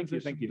 Yeah. Thank you.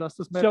 Does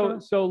this matter?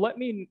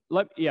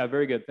 Yeah,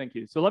 very good. Thank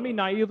you. So let me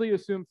naively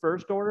assume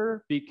first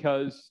order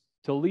because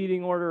to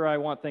leading order, I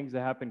want things to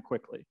happen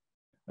quickly.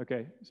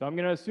 Okay, so I'm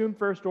going to assume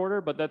first order,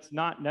 but that's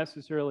not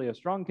necessarily a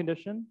strong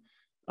condition.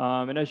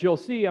 And as you'll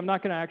see, I'm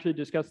not going to actually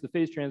discuss the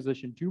phase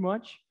transition too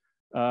much,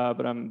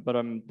 but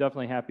I'm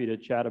definitely happy to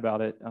chat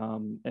about it.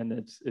 And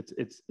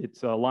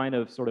it's a line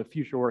of sort of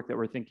future work that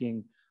we're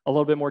thinking a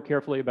little bit more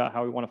carefully about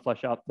how we want to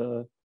flesh out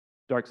the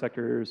dark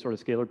sector sort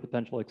of scalar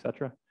potential, et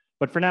cetera.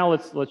 But for now,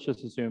 let's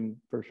just assume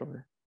first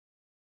order.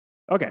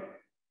 Okay.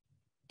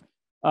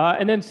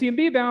 And then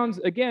CMB bounds,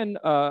 again,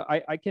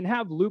 I can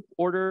have loop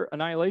order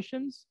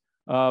annihilations,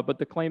 but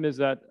the claim is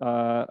that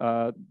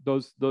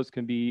those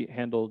can be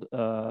handled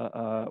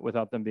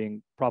without them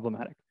being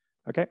problematic,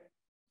 okay?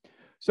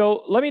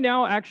 So let me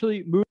now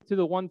actually move to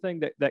the one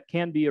thing that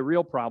can be a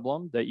real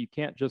problem that you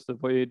can't just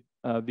avoid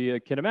via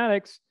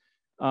kinematics.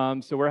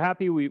 So we're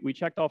happy we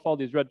checked off all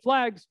these red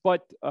flags,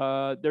 but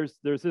there's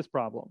this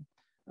problem.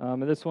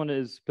 And this one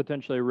is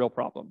potentially a real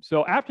problem.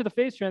 So after the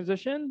phase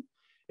transition,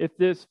 if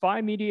this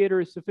phi mediator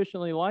is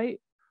sufficiently light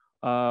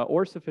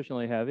or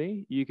sufficiently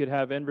heavy, you could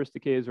have inverse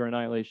decays or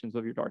annihilations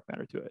of your dark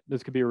matter to it.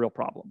 This could be a real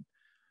problem.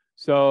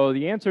 So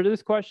the answer to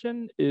this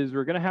question is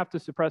we're going to have to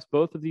suppress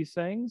both of these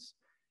things.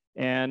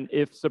 And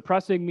if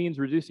suppressing means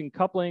reducing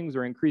couplings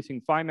or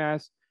increasing phi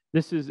mass,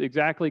 this is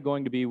exactly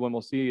going to be when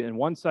we'll see in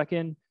 1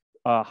 second.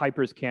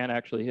 Hypers can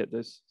actually hit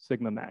this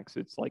sigma max.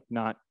 It's like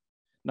not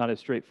as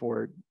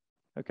straightforward,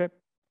 okay?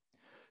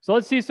 So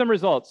let's see some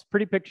results,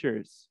 pretty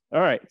pictures.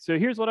 All right, so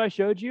here's what I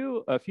showed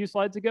you a few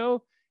slides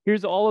ago.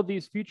 Here's all of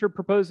these future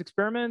proposed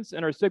experiments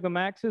and our sigma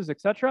maxes, et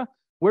cetera.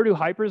 Where do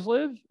hypers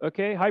live?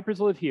 Okay, hypers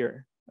live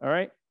here, all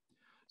right?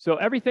 So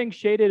everything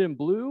shaded in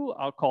blue,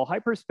 I'll call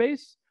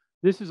hyperspace.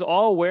 This is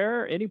all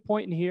where any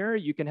point in here,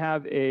 you can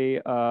have a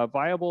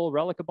viable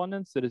relic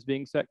abundance that is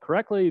being set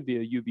correctly via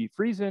UV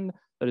freezing,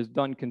 that is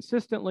done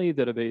consistently,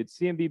 that evades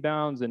CMB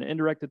bounds and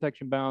indirect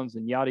detection bounds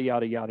and yada,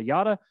 yada, yada,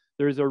 yada.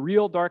 There is a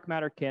real dark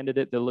matter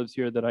candidate that lives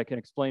here that I can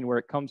explain where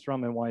it comes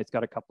from and why it's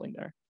got a coupling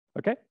there,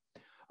 okay?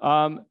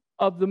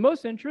 Of the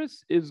most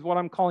interest is what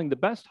I'm calling the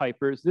best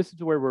hypers. This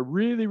is where we're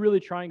really, really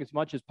trying as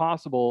much as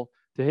possible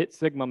to hit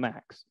sigma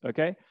max,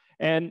 okay?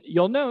 And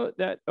you'll note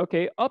that,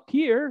 okay, up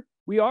here,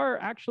 we are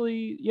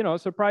actually,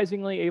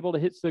 surprisingly able to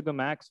hit sigma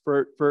max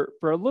for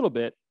a little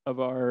bit of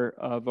our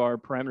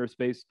parameter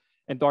space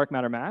and dark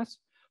matter mass.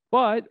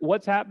 But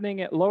what's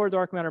happening at lower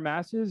dark matter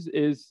masses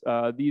is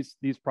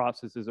these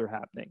processes are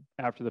happening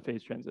after the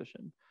phase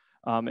transition.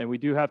 And we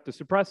do have to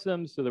suppress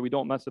them so that we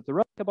don't mess up the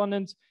relic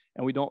abundance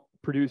and we don't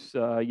produce,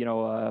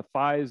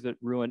 phis that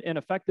ruin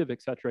ineffective,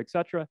 et cetera, et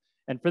cetera.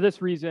 And for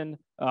this reason,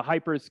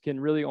 hypers can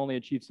really only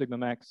achieve sigma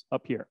max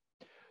up here.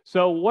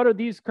 So what are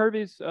these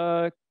curves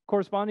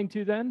corresponding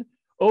to then?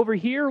 Over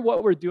here,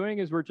 what we're doing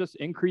is we're just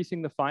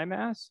increasing the phi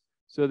mass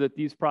so that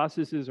these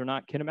processes are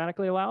not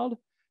kinematically allowed.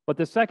 But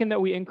the second that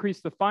we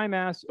increase the phi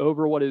mass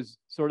over what is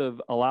sort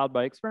of allowed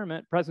by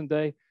experiment, present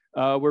day,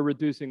 we're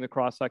reducing the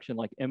cross section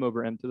like m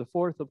over m to the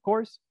fourth, of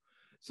course.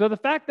 So the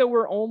fact that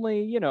we're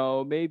only, you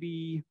know,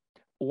 maybe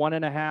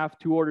 1.5,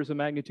 2 orders of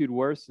magnitude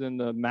worse than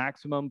the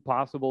maximum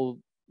possible,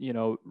 you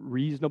know,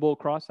 reasonable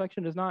cross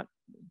section is not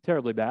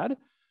terribly bad.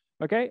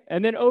 Okay,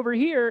 and then over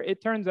here,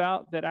 it turns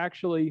out that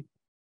actually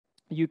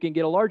you can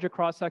get a larger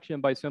cross section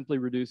by simply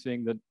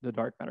reducing the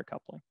dark matter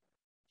coupling.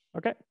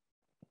 Okay,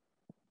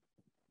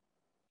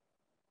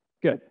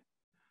 good.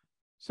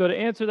 So to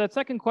answer that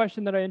second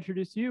question that I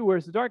introduced to you,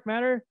 where's the dark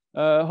matter?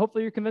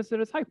 Hopefully you're convinced that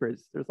it's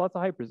hypers. There's lots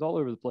of hypers all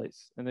over the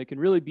place, and they can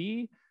really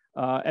be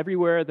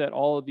everywhere that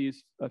all of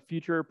these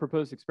future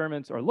proposed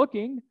experiments are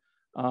looking,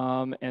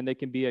 and they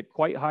can be at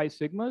quite high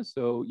sigmas.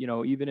 So, you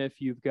know, even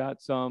if you've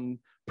got some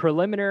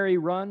preliminary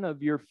run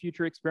of your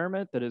future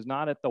experiment that is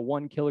not at the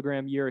 1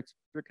 kilogram year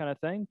exposure kind of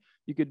thing,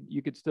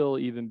 you could still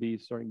even be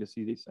starting to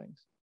see these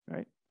things,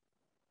 right?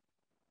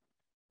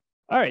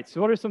 All right, so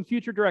what are some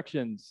future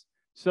directions?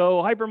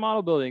 So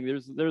hypermodel building,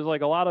 there's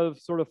like a lot of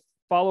sort of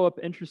follow-up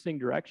interesting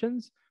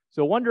directions.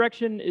 So one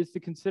direction is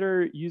to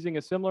consider using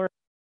a similar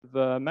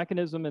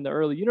mechanism in the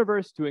early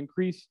universe to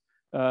increase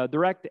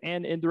direct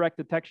and indirect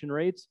detection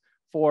rates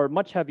for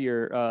much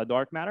heavier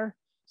dark matter.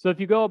 So if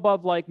you go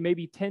above like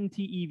maybe 10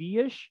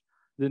 TeV-ish,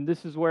 then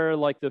this is where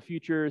like the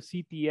future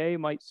CPA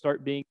might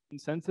start being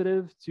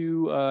sensitive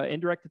to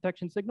indirect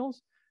detection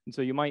signals. And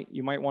so you might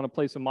want to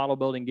play some model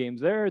building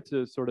games there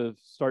to sort of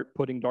start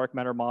putting dark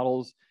matter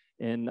models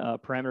in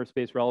parameter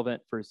space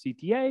relevant for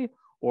CTA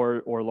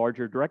or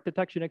larger direct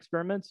detection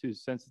experiments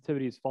whose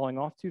sensitivity is falling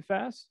off too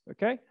fast.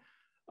 Okay.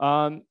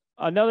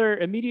 Another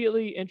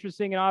immediately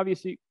interesting and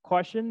obvious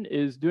question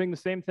is doing the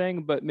same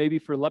thing, but maybe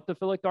for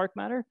leptophilic dark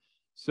matter.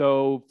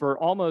 So for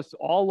almost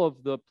all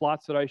of the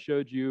plots that I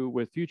showed you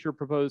with future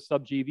proposed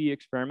sub-GeV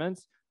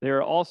experiments, they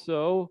are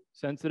also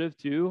sensitive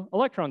to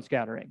electron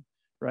scattering,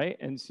 right?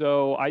 And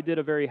so I did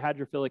a very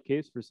hadrophilic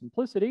case for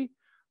simplicity,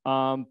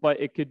 but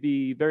it could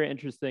be very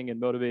interesting and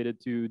motivated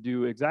to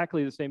do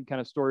exactly the same kind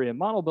of story in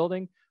model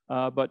building,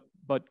 but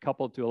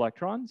coupled to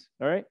electrons,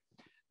 all right?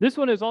 This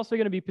one is also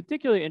going to be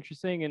particularly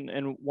interesting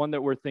and one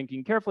that we're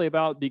thinking carefully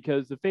about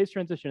because the phase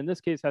transition in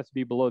this case has to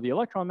be below the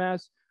electron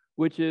mass,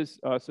 which is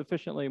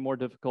sufficiently more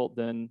difficult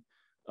than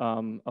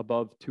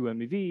above 2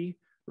 MeV,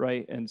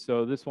 right? And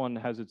so this one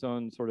has its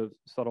own sort of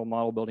subtle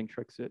model building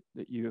tricks that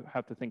you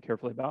have to think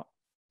carefully about.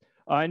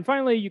 And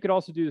finally, you could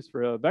also do this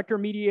for a vector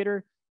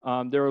mediator.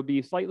 There will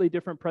be slightly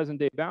different present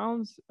day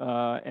bounds,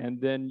 and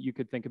then you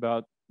could think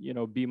about, you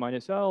know, B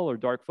minus L or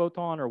dark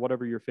photon or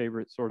whatever your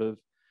favorite sort of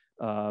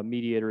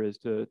mediator is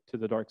to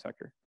the dark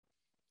sector.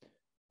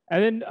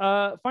 And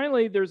then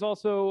finally, there's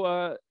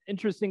also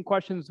interesting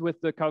questions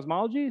with the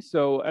cosmology.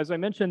 So as I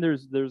mentioned,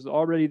 there's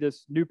already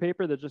this new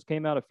paper that just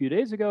came out a few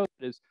days ago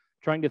that is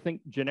trying to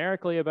think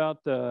generically about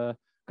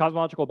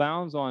cosmological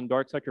bounds on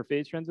dark sector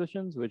phase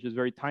transitions, which is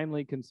very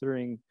timely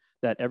considering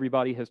that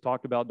everybody has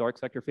talked about dark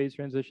sector phase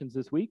transitions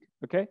this week,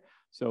 okay?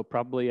 So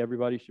probably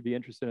everybody should be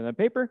interested in that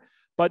paper.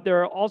 But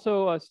there are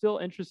also still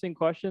interesting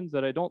questions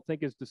that I don't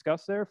think is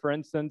discussed there. For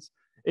instance,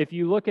 if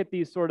you look at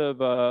these sort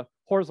of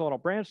horizontal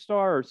branch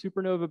star or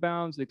supernova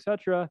bounds, et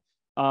cetera,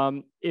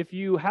 if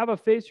you have a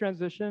phase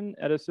transition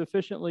at a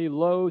sufficiently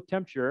low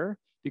temperature,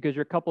 because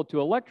you're coupled to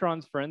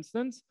electrons, for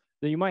instance,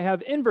 then you might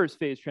have inverse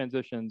phase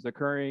transitions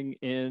occurring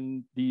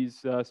in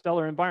these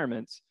stellar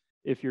environments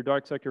if your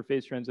dark sector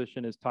phase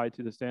transition is tied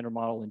to the standard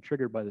model and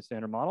triggered by the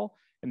standard model.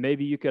 And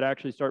maybe you could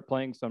actually start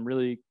playing some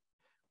really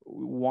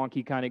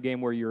wonky kind of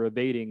game where you're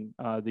evading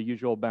the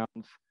usual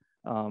bounds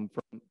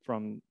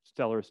from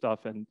stellar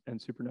stuff and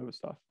supernova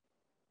stuff.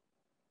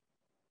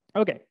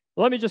 Okay,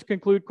 let me just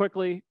conclude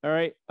quickly. All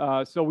right,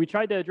 so we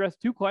tried to address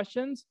 2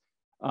 questions.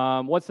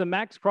 What's the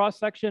max cross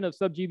section of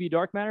sub-GeV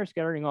dark matter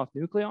scattering off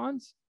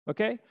nucleons?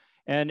 Okay,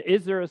 and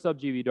is there a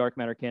sub-GeV dark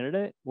matter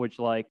candidate which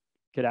like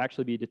could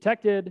actually be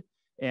detected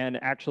and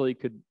actually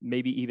could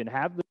maybe even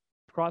have the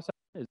cross section?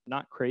 Is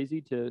not crazy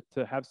to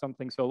have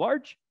something so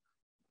large.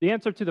 The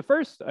answer to the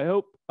first, I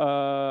hope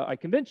I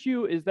convinced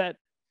you, is that,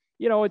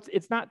 you know,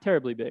 it's not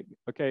terribly big.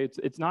 Okay,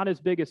 it's not as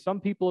big as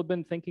some people have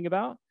been thinking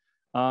about,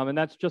 and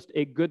that's just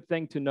a good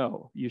thing to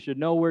know. You should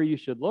know where you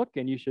should look,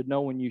 and you should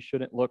know when you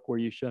shouldn't look where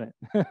you shouldn't.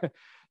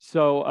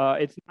 So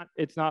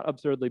it's not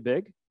absurdly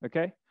big.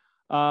 Okay,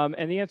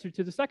 and the answer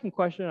to the second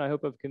question, I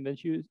hope I've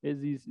convinced you,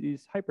 is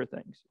these hyper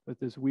things with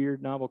this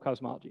weird novel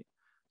cosmology.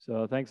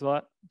 So thanks a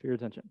lot for your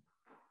attention.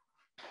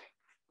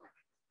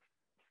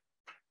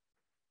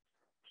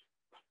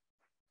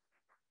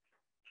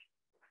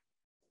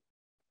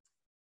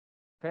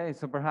 Okay,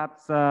 so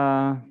perhaps,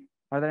 are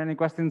there any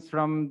questions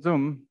from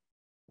Zoom?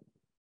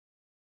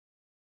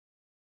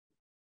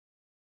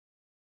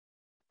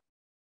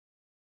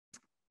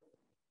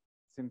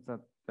 Seems that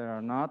there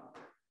are not.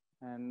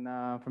 And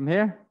from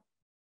here?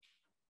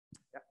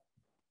 Yeah.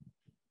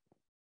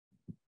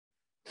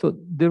 So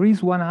there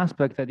is one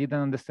aspect I didn't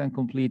understand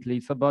completely.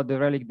 It's about the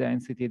relic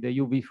density, the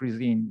UV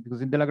freezing,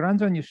 because in the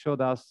Lagrangian you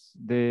showed us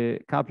the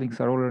couplings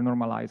are all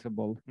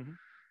normalizable. Mm-hmm.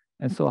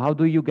 And so how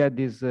do you get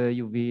this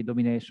UV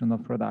domination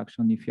of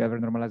production if you have a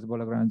normalizable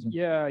Lagrangian?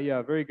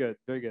 Yeah, very good,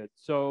 very good.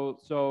 So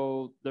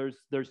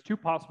there's two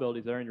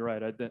possibilities there, and you're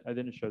right. I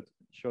didn't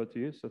show it to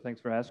you, so thanks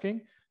for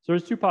asking. So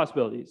there's two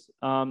possibilities.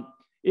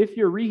 If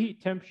your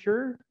reheat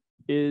temperature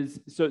is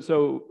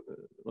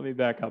let me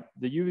back up.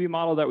 The UV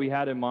model that we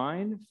had in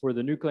mind for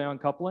the nucleon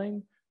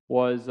coupling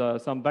was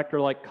some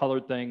vector-like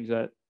colored things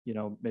at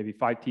maybe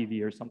 5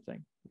 TeV or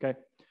something. Okay.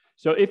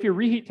 So if your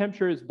reheat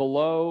temperature is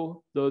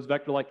below those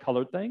vector-like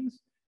colored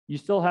things, you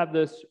still have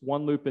this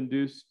one loop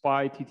induced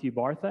phi TT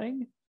bar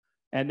thing.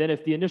 And then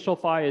if the initial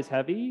phi is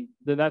heavy,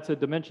 then that's a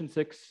dimension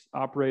 6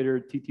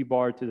 operator TT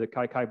bar to the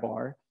chi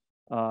bar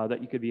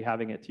that you could be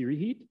having at T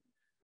reheat.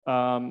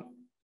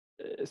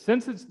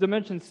 Since it's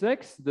dimension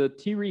 6, the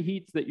T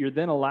reheats that you're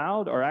then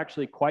allowed are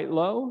actually quite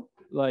low,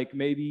 like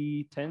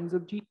maybe tens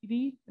of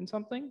GeV in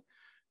something.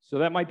 So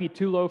that might be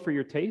too low for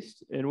your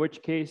taste, in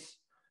which case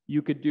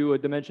you could do a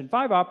dimension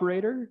 5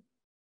 operator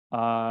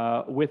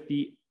with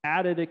the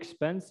added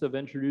expense of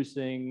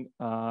introducing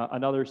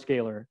another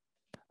scalar.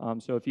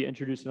 So if you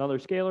introduce another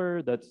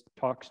scalar that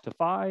talks to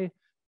phi,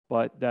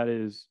 but that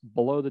is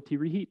below the T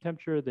reheat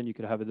temperature, then you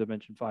could have a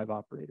dimension 5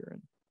 operator.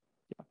 And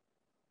yeah.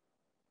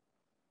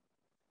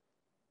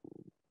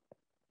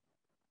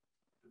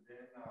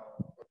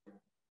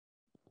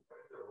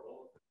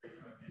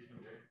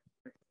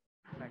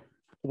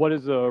 What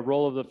is the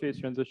role of the phase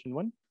transition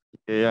one?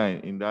 Yeah,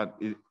 in that,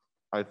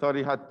 I thought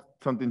it had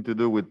something to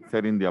do with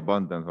setting the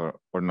abundance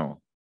or no?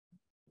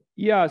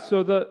 Yeah,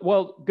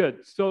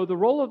 good. So the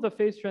role of the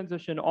phase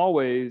transition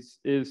always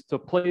is to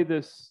play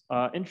this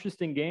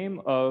interesting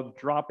game of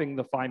dropping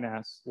the phi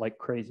mass like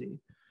crazy.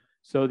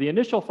 So the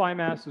initial phi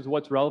mass is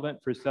what's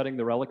relevant for setting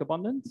the relic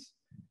abundance,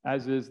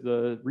 as is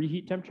the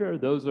reheat temperature.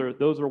 Those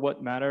are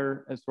what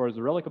matter as far as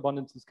the relic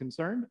abundance is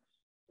concerned.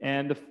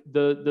 And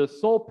the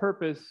sole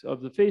purpose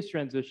of the phase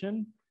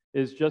transition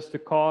is just to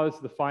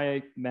cause the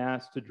phi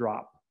mass to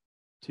drop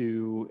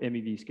to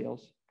MEV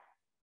scales.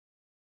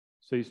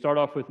 So you start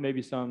off with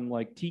maybe some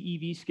like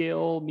TeV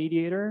scale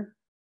mediator,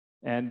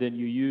 and then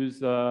you use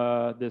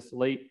this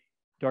late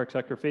dark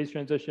sector phase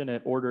transition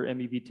at order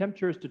MEV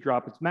temperatures to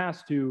drop its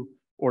mass to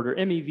order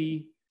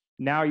MEV.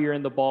 Now you're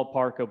in the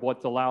ballpark of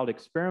what's allowed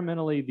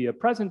experimentally via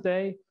present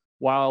day,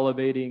 while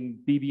evading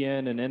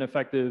BBN and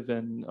ineffective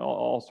and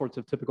all sorts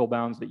of typical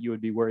bounds that you would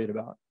be worried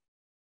about.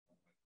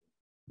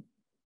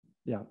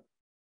 Yeah.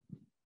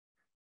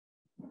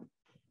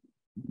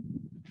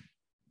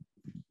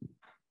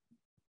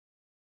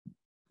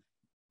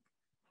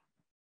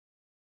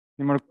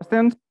 Any more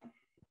questions?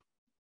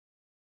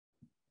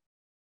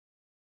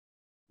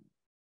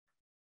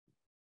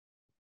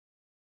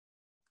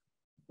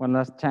 One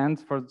last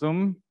chance for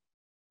Zoom.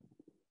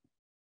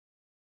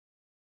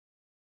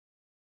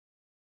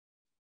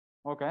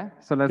 Okay,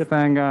 so let's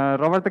thank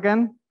Robert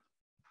again.